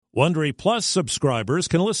Wondery Plus subscribers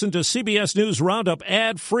can listen to CBS News Roundup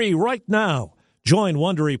ad-free right now. Join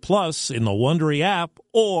Wondery Plus in the Wondery app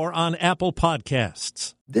or on Apple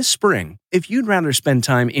Podcasts. This spring, if you'd rather spend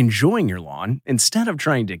time enjoying your lawn instead of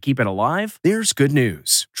trying to keep it alive, there's good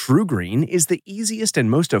news. True Green is the easiest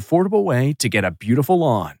and most affordable way to get a beautiful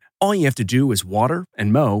lawn. All you have to do is water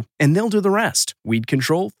and mow, and they'll do the rest. Weed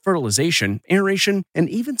control, fertilization, aeration, and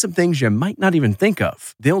even some things you might not even think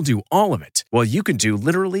of. They'll do all of it, while you can do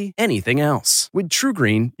literally anything else. With True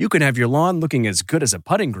Green, you can have your lawn looking as good as a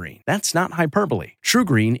putting green. That's not hyperbole. True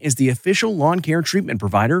Green is the official lawn care treatment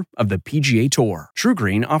provider of the PGA Tour. True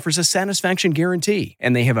Green offers a satisfaction guarantee,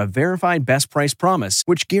 and they have a verified best price promise,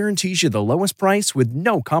 which guarantees you the lowest price with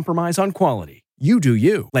no compromise on quality. You do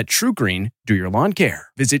you. Let True Green do your lawn care.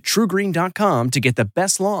 Visit TrueGreen.com to get the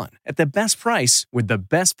best lawn at the best price with the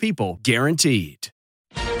best people guaranteed.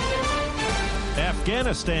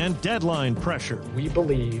 Afghanistan deadline pressure. We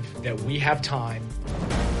believe that we have time.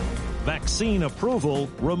 Vaccine approval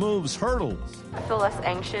removes hurdles. I feel less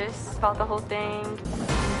anxious about the whole thing.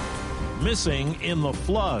 Missing in the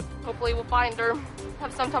flood. Hopefully we'll find her,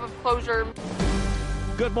 have some type of closure.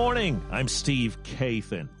 Good morning. I'm Steve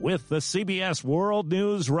Kathan with the CBS World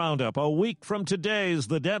News Roundup. A week from today is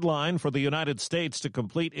the deadline for the United States to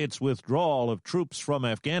complete its withdrawal of troops from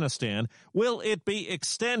Afghanistan. Will it be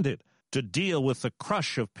extended to deal with the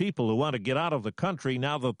crush of people who want to get out of the country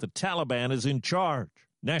now that the Taliban is in charge?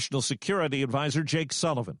 National Security Advisor Jake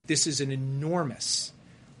Sullivan. This is an enormous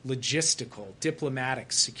logistical,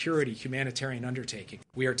 diplomatic, security, humanitarian undertaking.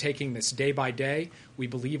 We are taking this day by day. We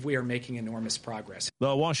believe we are making enormous progress.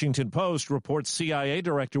 The Washington Post reports CIA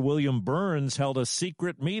Director William Burns held a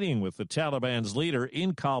secret meeting with the Taliban's leader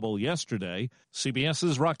in Kabul yesterday.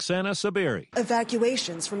 CBS's Roxana Saberi.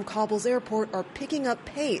 Evacuations from Kabul's airport are picking up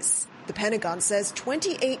pace. The Pentagon says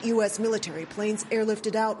 28 U.S. military planes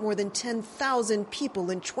airlifted out more than 10,000 people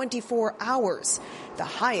in 24 hours, the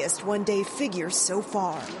highest one-day figure so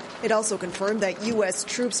far. It also confirmed that U.S.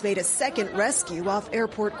 troops made a second rescue off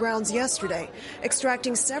airport grounds yesterday,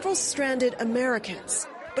 extracting several stranded Americans.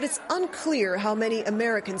 But it's unclear how many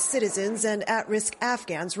American citizens and at-risk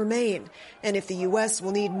Afghans remain, and if the U.S.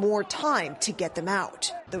 will need more time to get them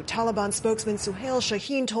out. Though Taliban spokesman Suhail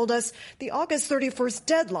Shaheen told us the August 31st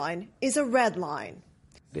deadline is a red line.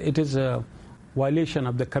 It is a violation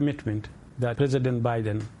of the commitment that President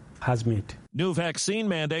Biden has made. New vaccine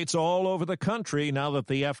mandates all over the country now that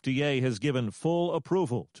the FDA has given full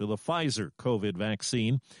approval to the Pfizer COVID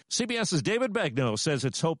vaccine. CBS's David Begnaud says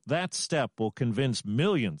it's hoped that step will convince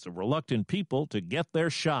millions of reluctant people to get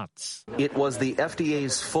their shots. It was the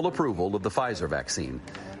FDA's full approval of the Pfizer vaccine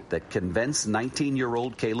that convinced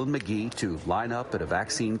 19-year-old Kaylin McGee to line up at a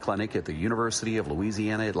vaccine clinic at the University of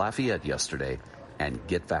Louisiana at Lafayette yesterday and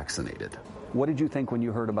get vaccinated. What did you think when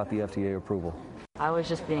you heard about the FDA approval? I was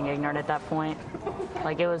just being ignorant at that point.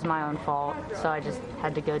 Like, it was my own fault, so I just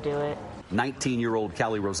had to go do it. 19-year-old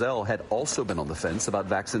Callie Roselle had also been on the fence about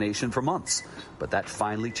vaccination for months, but that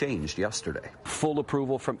finally changed yesterday. Full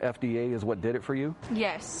approval from FDA is what did it for you?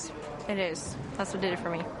 Yes, it is. That's what did it for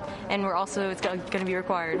me. And it's going to be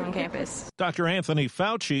required on campus. Dr. Anthony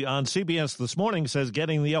Fauci on CBS This Morning says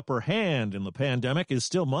getting the upper hand in the pandemic is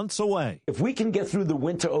still months away. If we can get through the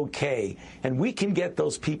winter okay, and we can get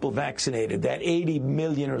those people vaccinated, that 80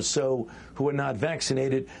 million or so who are not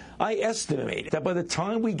vaccinated, I estimate that by the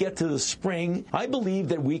time we get to the spring, I believe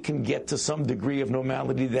that we can get to some degree of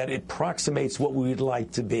normality that approximates what we would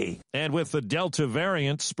like to be. And with the Delta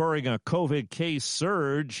variant spurring a COVID case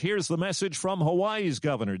surge, here's the message from Hawaii's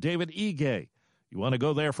Governor David Ige. You want to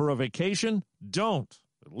go there for a vacation? Don't.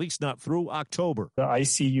 At least not through October. The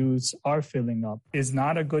ICUs are filling up. It's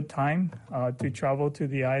not a good time to travel to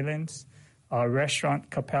the islands. Restaurant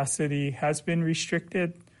capacity has been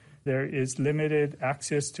restricted. There is limited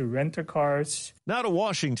access to rent-a-cars. Now to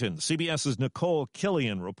Washington. CBS's Nicole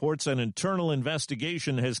Killian reports an internal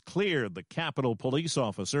investigation has cleared the Capitol police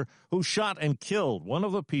officer who shot and killed one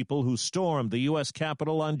of the people who stormed the U.S.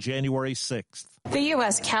 Capitol on January 6th. The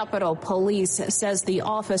U.S. Capitol Police says the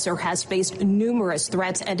officer has faced numerous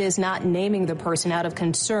threats and is not naming the person out of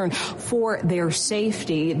concern for their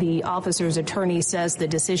safety. The officer's attorney says the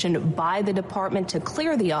decision by the department to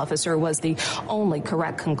clear the officer was the only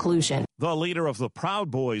correct conclusion. The leader of the Proud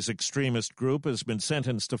Boys extremist group has been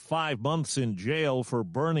sentenced to 5 months in jail for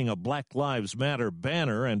burning a Black Lives Matter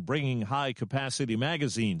banner and bringing high-capacity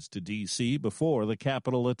magazines to D.C. before the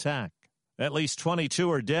Capitol attack. At least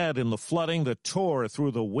 22 are dead in the flooding that tore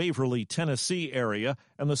through the Waverly, Tennessee area,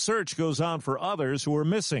 and the search goes on for others who are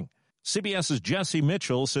missing. CBS's Jesse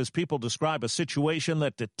Mitchell says people describe a situation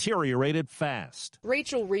that deteriorated fast.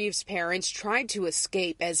 Rachel Reeves' parents tried to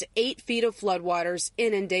escape as 8 feet of floodwaters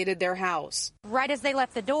inundated their house. Right as they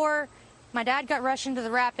left the door, my dad got rushed into the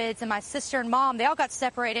rapids, and my sister and mom, they all got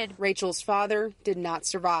separated. Rachel's father did not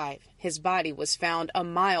survive. His body was found a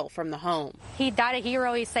mile from the home. He died a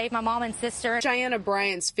hero. He saved my mom and sister. Diana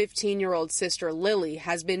Bryant's 15-year-old sister, Lily,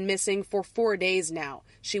 has been missing for 4 days now.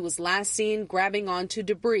 She was last seen grabbing onto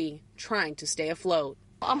debris, trying to stay afloat.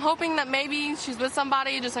 I'm hoping that maybe she's with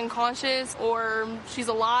somebody just unconscious, or she's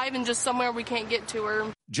alive and just somewhere we can't get to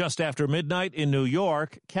her. Just after midnight in New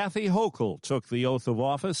York, Kathy Hochul took the oath of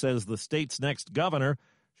office as the state's next governor.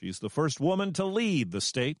 She's the first woman to lead the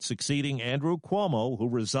state, succeeding Andrew Cuomo, who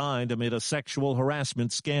resigned amid a sexual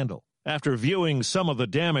harassment scandal. After viewing some of the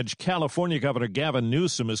damage, California Governor Gavin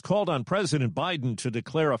Newsom has called on President Biden to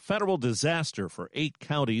declare a federal disaster for 8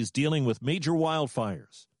 counties dealing with major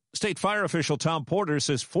wildfires. State fire official Tom Porter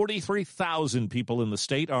says 43,000 people in the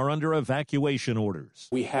state are under evacuation orders.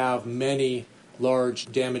 We have many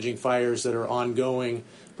large damaging fires that are ongoing,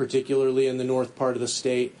 particularly in the north part of the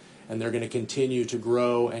state, and they're going to continue to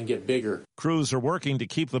grow and get bigger. Crews are working to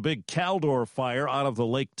keep the big Caldor fire out of the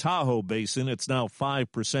Lake Tahoe basin. It's now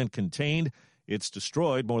 5% contained. It's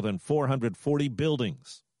destroyed more than 440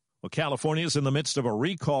 buildings. Well, California is in the midst of a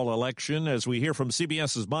recall election. As we hear from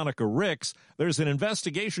CBS's Monica Ricks, there's an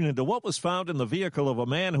investigation into what was found in the vehicle of a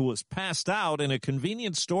man who was passed out in a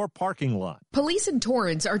convenience store parking lot. Police in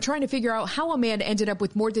Torrance are trying to figure out how a man ended up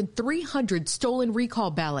with more than 300 stolen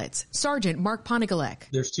recall ballots. Sergeant Mark Ponigalek.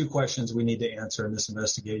 There's 2 questions we need to answer in this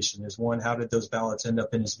investigation. Is one, how did those ballots end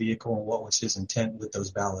up in his vehicle, and what was his intent with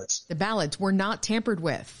those ballots? The ballots were not tampered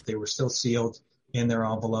with. They were still sealed in their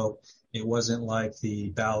envelope. It wasn't like the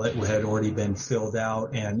ballot had already been filled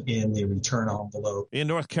out and in the return envelope. In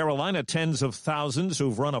North Carolina, tens of thousands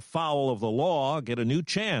who've run afoul of the law get a new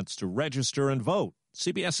chance to register and vote.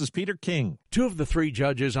 CBS's Peter King. 2 of the 3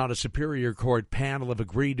 judges on a Superior Court panel have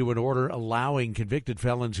agreed to an order allowing convicted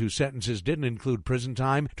felons whose sentences didn't include prison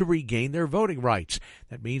time to regain their voting rights.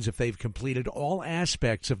 That means if they've completed all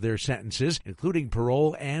aspects of their sentences, including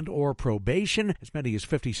parole and or probation, as many as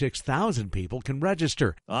 56,000 people can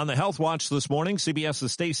register. On the Health Watch this morning,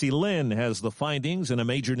 CBS's Stacey Lynn has the findings in a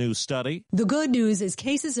major new study. The good news is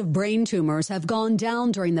cases of brain tumors have gone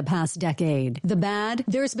down during the past decade. The bad,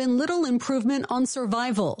 there's been little improvement on survival.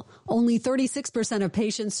 Only 36% of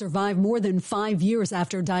patients survive more than 5 years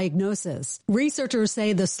after diagnosis. Researchers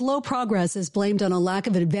say the slow progress is blamed on a lack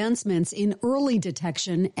of advancements in early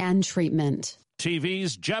detection and treatment.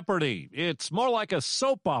 TV's Jeopardy! It's more like a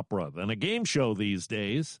soap opera than a game show these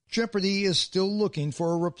days. Jeopardy is still looking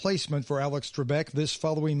for a replacement for Alex Trebek, this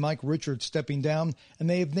following Mike Richards stepping down, and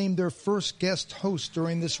they have named their first guest host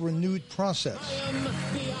during this renewed process.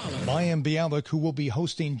 Mayim Bialik, who will be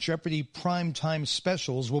hosting Jeopardy primetime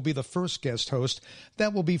specials, will be the first guest host.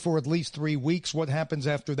 That will be for at least 3 weeks. What happens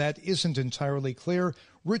after that isn't entirely clear.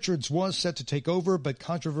 Richards was set to take over, but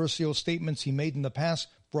controversial statements he made in the past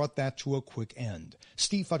brought that to a quick end.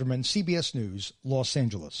 Steve Futterman, CBS News, Los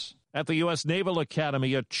Angeles. At the U.S. Naval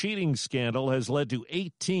Academy, a cheating scandal has led to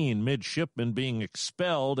 18 midshipmen being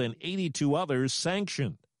expelled and 82 others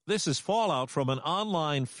sanctioned. This is fallout from an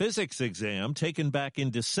online physics exam taken back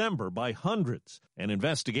in December by hundreds. An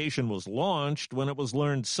investigation was launched when it was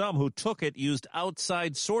learned some who took it used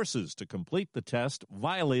outside sources to complete the test,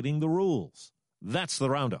 violating the rules. That's the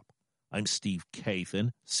Roundup. I'm Steve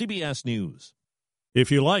Kathan, CBS News. If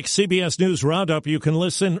you like CBS News Roundup, you can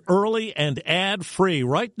listen early and ad-free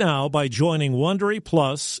right now by joining Wondery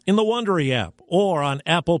Plus in the Wondery app or on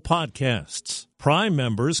Apple Podcasts. Prime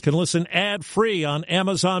members can listen ad-free on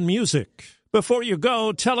Amazon Music. Before you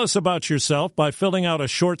go, tell us about yourself by filling out a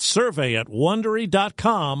short survey at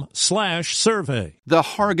Wondery.com/survey. The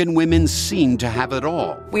Hargan women seemed to have it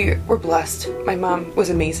all. We were blessed. My mom was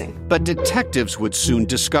amazing. But detectives would soon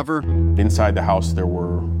discover inside the house there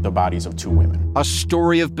were the bodies of 2 women. A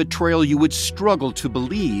story of betrayal you would struggle to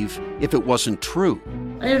believe if it wasn't true.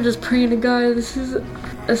 I am just praying to God, this is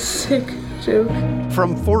a sick joke.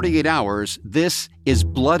 From 48 Hours, this is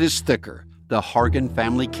Blood is Thicker, the Hargan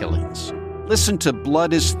family killings. Listen to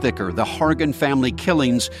Blood is Thicker, the Hargan family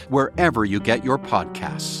killings, wherever you get your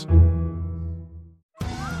podcasts.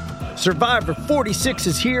 Survivor 46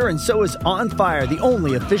 is here, and so is On Fire, the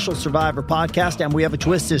only official Survivor podcast, and we have a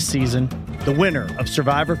twist this season. The winner of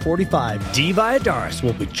Survivor 45, Dee Valladares,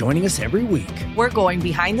 will be joining us every week. We're going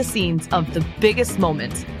behind the scenes of the biggest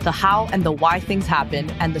moments, the how and the why things happen,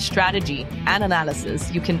 and the strategy and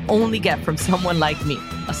analysis you can only get from someone like me,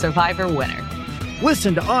 a Survivor winner.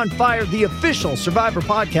 Listen to On Fire, the official Survivor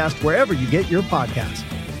podcast, wherever you get your podcasts.